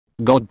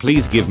God,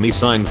 please give me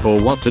sign for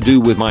what to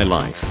do with my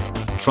life.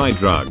 Try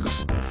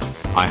drugs.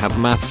 I have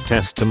maths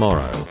test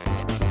tomorrow.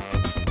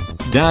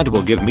 Dad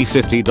will give me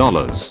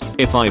 $50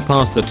 if I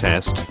pass the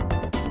test.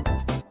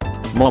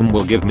 Mom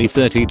will give me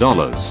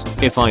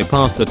 $30 if I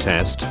pass the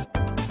test.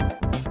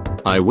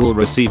 I will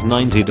receive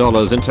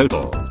 $90 in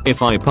total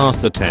if I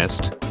pass the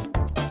test.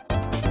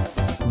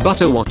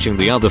 Butter watching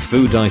the other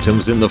food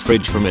items in the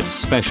fridge from its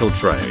special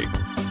tray.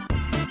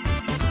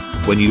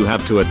 When you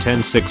have to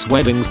attend 6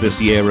 weddings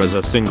this year as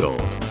a single.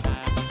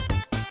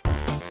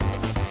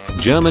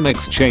 German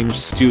exchange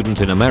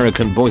student in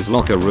American boys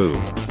locker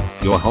room.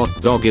 Your hot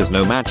dog is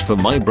no match for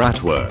my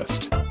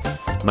bratwurst.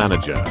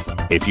 Manager,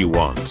 if you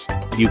want,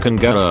 you can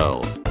go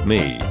Earl,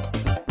 me.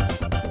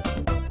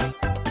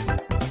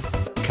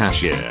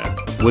 Cashier,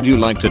 would you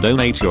like to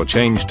donate your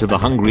change to the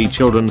Hungry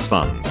Children's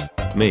Fund?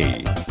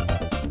 Me.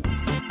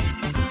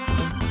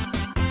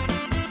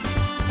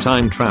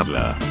 Time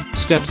traveler,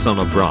 steps on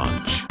a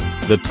branch.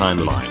 The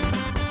timeline.